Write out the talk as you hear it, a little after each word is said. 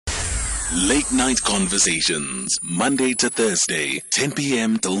Late Night Conversations, Monday to Thursday, 10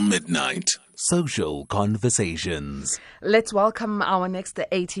 p.m. till midnight. Social Conversations. Let's welcome our next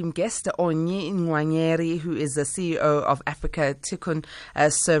A-team guest, Onyi Nwaneri, who is the CEO of Afrika Tikkun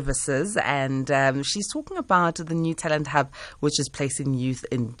Services. And she's talking about the new talent hub, which is placing youth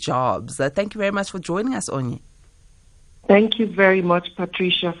in jobs. Thank you very much for joining us, Onyi. Thank you very much,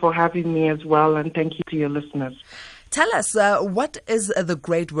 Patricia, for having me as well. And thank you to your listeners. Tell us, what is the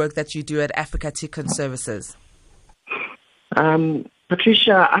great work that you do at Afrika Tikkun Services?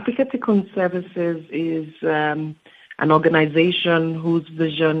 Patricia, Afrika Tikkun Services is an organization whose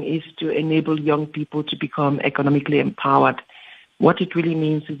vision is to enable young people to become economically empowered. What it really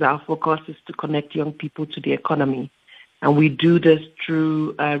means is our focus is to connect young people to the economy. And we do this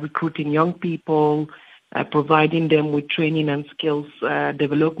through recruiting young people, providing them with training and skills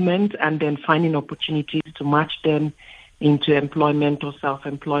development, and then finding opportunities to match them into employment or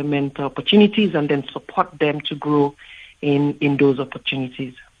self-employment opportunities, and then support them to grow in those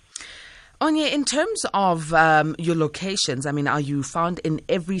opportunities. Onyi, in terms of your locations, are you found in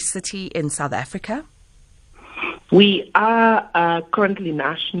every city in South Africa? We are currently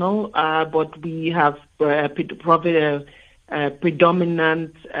national, but we have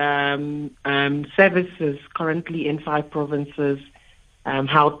predominant services currently in 5 provinces: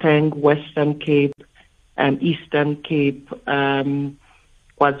 Gauteng, Western Cape, Eastern Cape,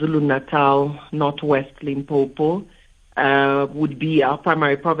 KwaZulu-Natal, Northwest Limpopo would be our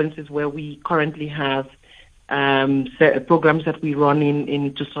primary provinces where we currently have programs that we run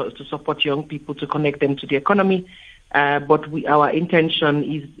to support young people, to connect them to the economy. But our intention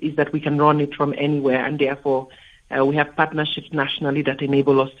is that we can run it from anywhere, and therefore we have partnerships nationally that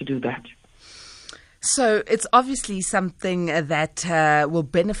enable us to do that. So it's obviously something that will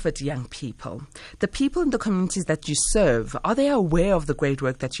benefit young people. The people in the communities that you serve, are they aware of the great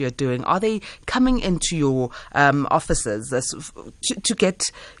work that you're doing? Are they coming into your offices to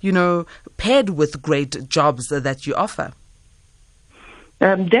get, paired with great jobs that you offer?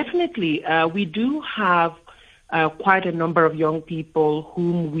 Definitely. We do have quite a number of young people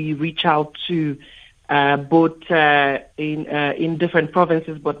whom we reach out to, both in different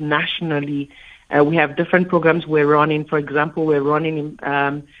provinces, but nationally. We have different programs we're running. For example, we're running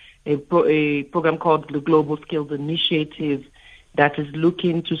a program called the Global Skills Initiative that is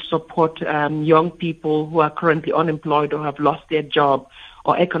looking to support young people who are currently unemployed or have lost their job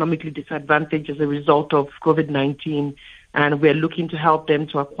or economically disadvantaged as a result of COVID-19. And we're looking to help them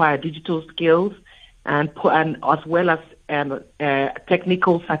to acquire digital skills and as well as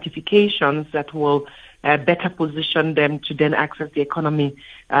technical certifications that will better position them to then access the economy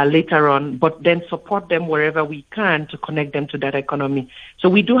later on, but then support them wherever we can to connect them to that economy. So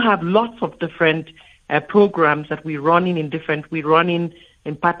we do have lots of different programs that we're running in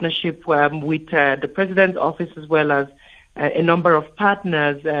partnership with the President's Office, as well as a number of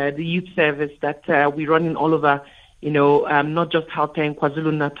partners, the youth service that we're running all over, not just Gauteng,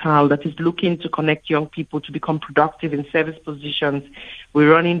 KwaZulu-Natal, that is looking to connect young people to become productive in service positions.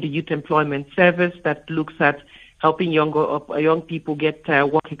 We're running the youth employment service that looks at helping young people get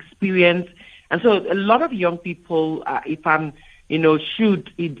work experience. And so a lot of young people,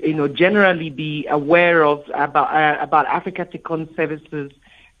 should generally be aware of about Afrika Tikkun Services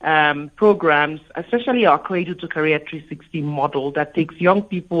programs, especially our Cradle to Career 360 model that takes young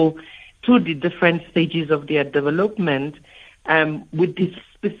people through the different stages of their development, with this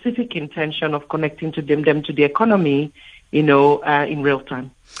specific intention of connecting to them to the economy, in real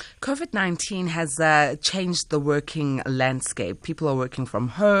time. COVID-19 has changed the working landscape. People are working from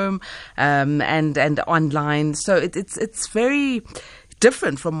home and online, so it's very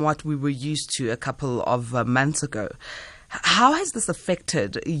different from what we were used to a couple of months ago. How has this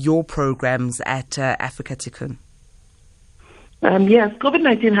affected your programs at Afrika Tikkun? Yes,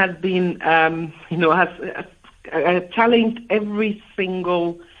 COVID-19 has been, has challenged every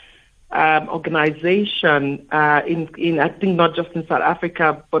single organization in I think not just in South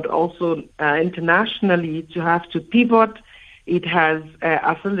Africa, but also internationally, to have to pivot. It has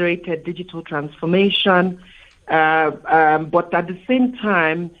accelerated digital transformation, but at the same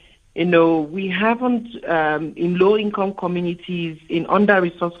time, we haven't, in low-income communities, in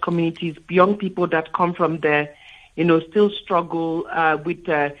under-resourced communities, young people that come from there, still struggle with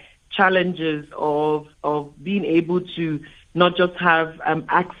challenges of being able to not just have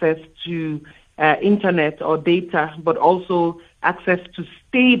access to internet or data, but also access to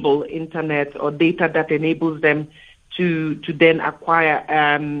stable internet or data that enables them to then acquire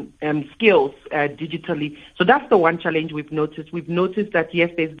skills digitally. So that's the one challenge we've noticed. We've noticed that,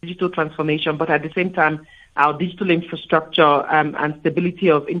 yes, there's digital transformation, but at the same time, our digital infrastructure and stability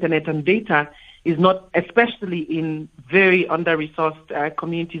of internet and data is not, especially in very under-resourced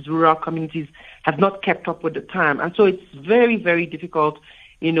communities, rural communities, have not kept up with the time. And so it's very, very difficult,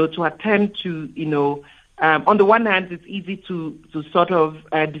 to attempt to, on the one hand, it's easy to sort of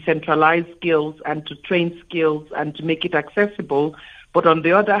decentralize skills and to train skills and to make it accessible. But on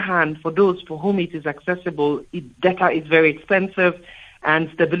the other hand, for those for whom it is accessible, data is very expensive,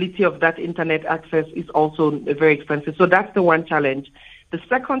 and stability of that internet access is also very expensive. So that's the one challenge. The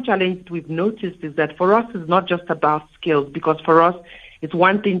second challenge we've noticed is that for us, it's not just about skills, because for us, it's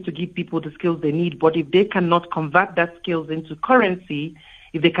one thing to give people the skills they need, but if they cannot convert that skills into currency,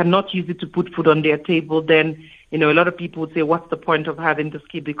 if they cannot use it to put food on their table, then, a lot of people would say, what's the point of having the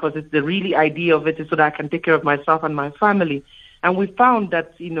skill? Because it's the really idea of it is so that I can take care of myself and my family. And we found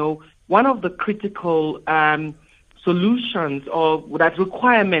that, one of the critical solutions or that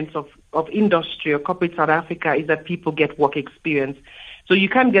requirements of industry or corporate South Africa is that people get work experience. So you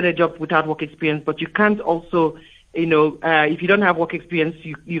can't get a job without work experience, but you can't also, if you don't have work experience,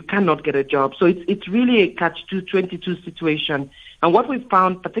 you cannot get a job. So it's really a catch-22 situation. And what we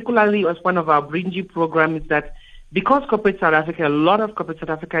found, particularly as one of our Bringy programs, is that because corporate South Africa, a lot of corporate South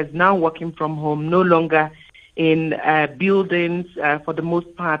Africa is now working from home, no longer in buildings for the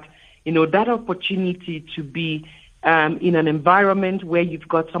most part, that opportunity to be in an environment where you've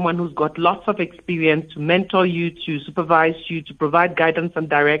got someone who's got lots of experience to mentor you, to supervise you, to provide guidance and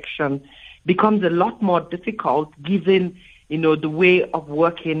direction becomes a lot more difficult given, the way of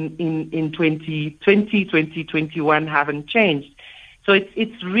working in 2020, 2021 haven't changed. So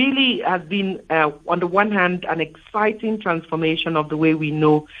it's really has been, on the one hand, an exciting transformation of the way we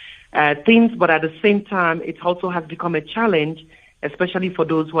know things, but at the same time, it also has become a challenge, especially for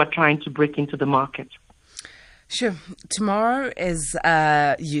those who are trying to break into the market. Sure. Tomorrow is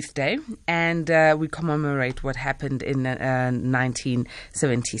Youth Day, and we commemorate what happened in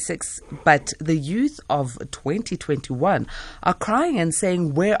 1976. But the youth of 2021 are crying and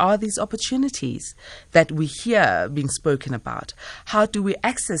saying, where are these opportunities that we hear being spoken about? How do we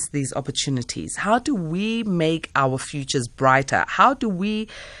access these opportunities? How do we make our futures brighter? How do we,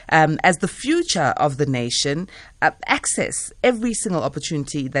 as the future of the nation, access every single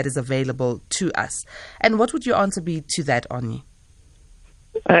opportunity that is available to us? And what would your answer be to that, Onyi?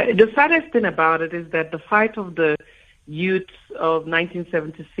 The saddest thing about it is that the fight of the youth of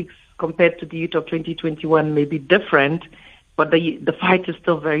 1976 compared to the youth of 2021 may be different, but the fight is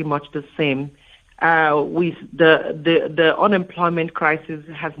still very much the same. With the unemployment crisis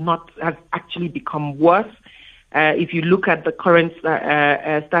has actually become worse. If you look at the current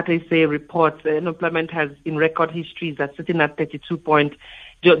Statistics reports, unemployment has in record history is sitting at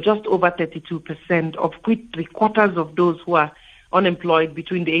just over 32%, of which 3/4 of those who are unemployed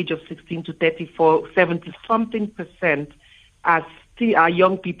between the age of 16 to 34, 70-something% are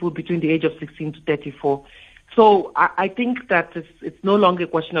young people between the age of 16 to 34. So I think that it's no longer a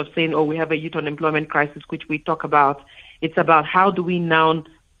question of saying, we have a youth unemployment crisis, which we talk about. It's about how do we now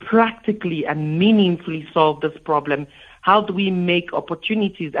practically and meaningfully solve this problem? How do we make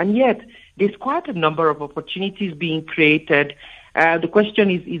opportunities? And yet, there's quite a number of opportunities being created. The question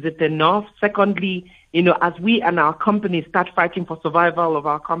is it enough? Secondly, as we and our companies start fighting for survival of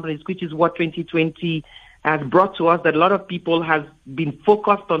our companies, which is what 2020 has brought to us, that a lot of people have been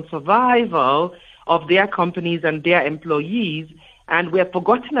focused on survival of their companies and their employees, and we have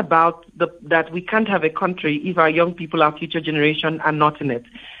forgotten about that we can't have a country if our young people, our future generation, are not in it,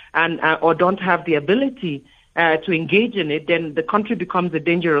 and or don't have the ability to engage in it. Then the country becomes a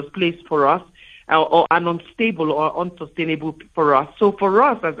dangerous place for us, or an unstable or unsustainable for us. So for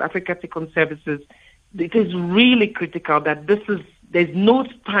us as Afrika Tikkun Services, it is really critical that there's no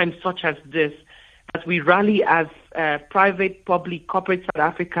time such as this, as we rally as private, public, corporate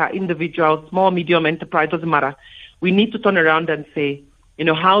South Africa, individuals, small, medium enterprise, doesn't matter. We need to turn around and say,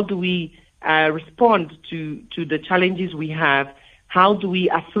 how do we respond to the challenges we have? How do we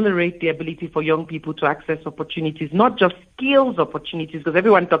accelerate the ability for young people to access opportunities, not just skills opportunities, because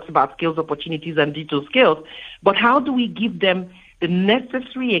everyone talks about skills opportunities and digital skills, but how do we give them the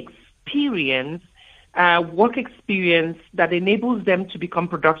necessary experience, work experience that enables them to become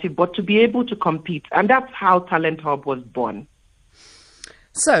productive, but to be able to compete? And that's how Talent Hub was born.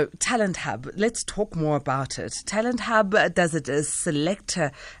 So, Talent Hub, let's talk more about it. Talent Hub, does it select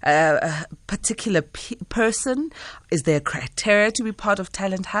a particular person? Is there a criteria to be part of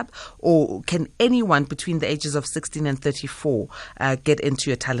Talent Hub? Or can anyone between the ages of 16 and 34 get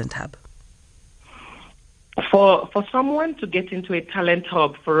into a Talent Hub? For someone to get into a Talent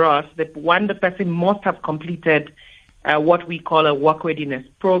Hub, for us, the person must have completed what we call a work readiness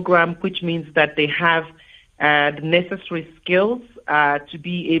program, which means that they have the necessary skills to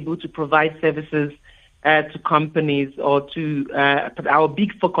be able to provide services to companies or to our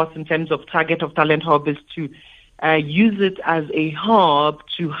big focus in terms of target of Talent Hub is to use it as a hub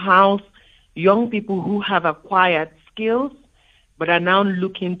to house young people who have acquired skills but are now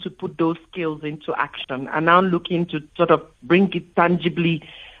looking to put those skills into action, are now looking to sort of bring it tangibly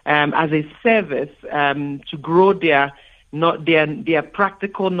as a service to grow their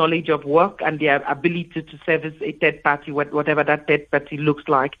practical knowledge of work and their ability to service a third party, whatever that third party looks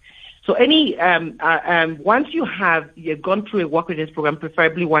like. So once you've gone through a work readiness program,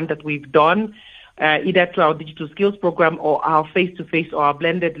 preferably one that we've done, either through our digital skills program or our face-to-face or our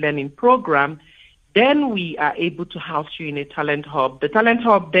blended learning program, then we are able to house you in a talent hub. The talent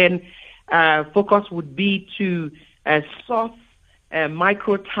hub then focus would be to source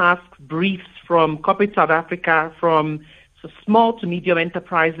micro task briefs from corporate South Africa, from small to medium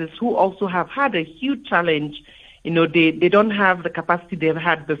enterprises who also have had a huge challenge. They don't have the capacity they've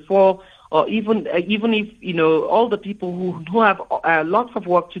had before, or even if all the people who have lots of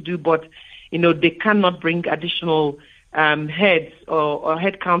work to do, but they cannot bring additional heads or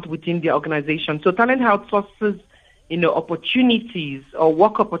headcount within the organization. So Talent Hub sources opportunities or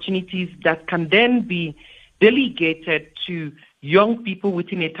work opportunities that can then be delegated to young people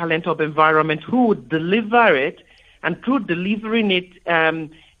within a Talent Hub environment who would deliver it, and through delivering it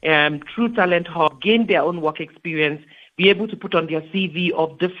through Talent Hub, gain their own work experience, be able to put on their CV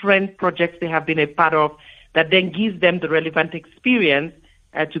of different projects they have been a part of, that then gives them the relevant experience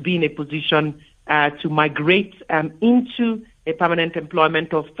to be in a position to migrate into a permanent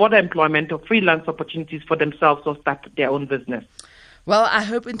employment or further employment or freelance opportunities for themselves or start their own business. Well, I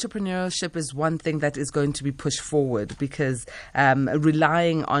hope entrepreneurship is one thing that is going to be pushed forward, because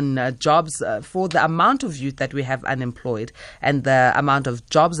relying on jobs for the amount of youth that we have unemployed and the amount of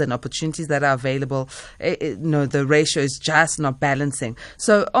jobs and opportunities that are available, the ratio is just not balancing.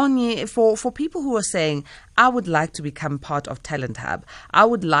 So, Onyi, for people who are saying, I would like to become part of Talent Hub, I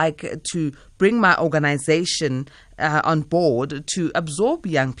would like to bring my organization on board to absorb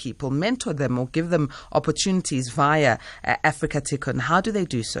young people, mentor them, or give them opportunities via Afrika Tikkun, how do they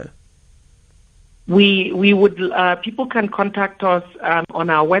do so? We would people can contact us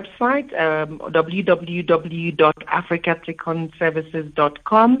on our website,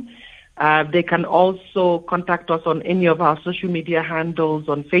 www.afrikatikkunservices.com. They can also contact us on any of our social media handles,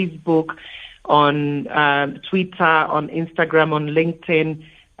 on Facebook, on Twitter, on Instagram, on LinkedIn.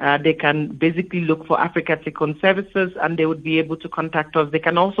 They can basically look for Afrika Tikkun Services, and they would be able to contact us. They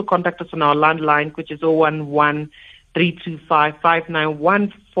can also contact us on our landline, which is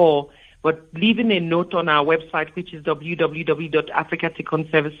 011-325-5914, but leaving a note on our website, which is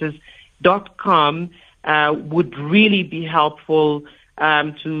www.afrikatikkunservices.com, would really be helpful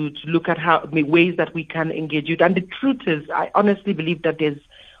to look at ways that we can engage you. And the truth is, I honestly believe that there's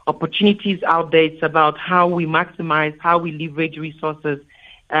opportunities out there. It's about how we maximize, how we leverage resources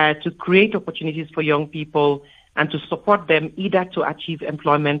to create opportunities for young people and to support them either to achieve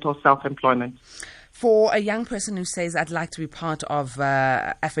employment or self-employment. For a young person who says, I'd like to be part of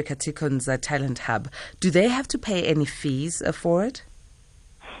Afrika Tikkun's Talent Hub, do they have to pay any fees for it?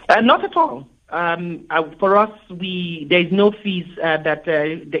 Not at all. For us, there is no fees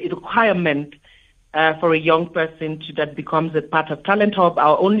the requirement for a young person that becomes a part of Talent Hub.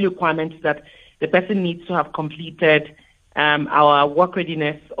 Our only requirement is that the person needs to have completed our work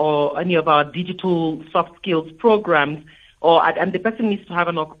readiness or any of our digital soft skills programs, and the person needs to have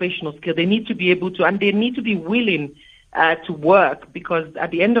an occupational skill. They need to be able to, and they need to be willing to work, because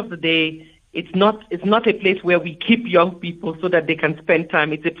at the end of the day, it's not a place where we keep young people so that they can spend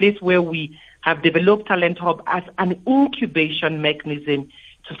time. It's a place where we have developed Talent Hub as an incubation mechanism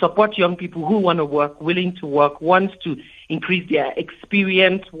to support young people who want to work, willing to work, wants to increase their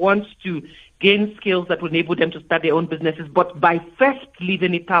experience, wants to gain skills that will enable them to start their own businesses, but by first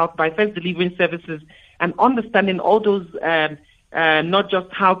living it out, by first delivering services and understanding all those, not just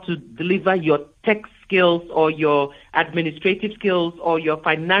how to deliver your tech skills or your administrative skills or your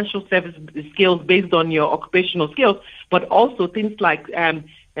financial service skills based on your occupational skills, but also things like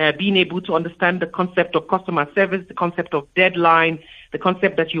being able to understand the concept of customer service, the concept of deadline, the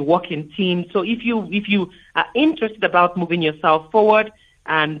concept that you work in teams. So if you are interested about moving yourself forward,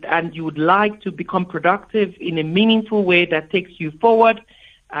 and you would like to become productive in a meaningful way that takes you forward,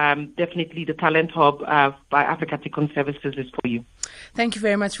 definitely the Talent Hub by Afrika Tikkun Services is for you. Thank you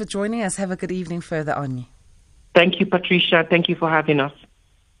very much for joining us. Have a good evening further, Onyi. Thank you, Patricia. Thank you for having us.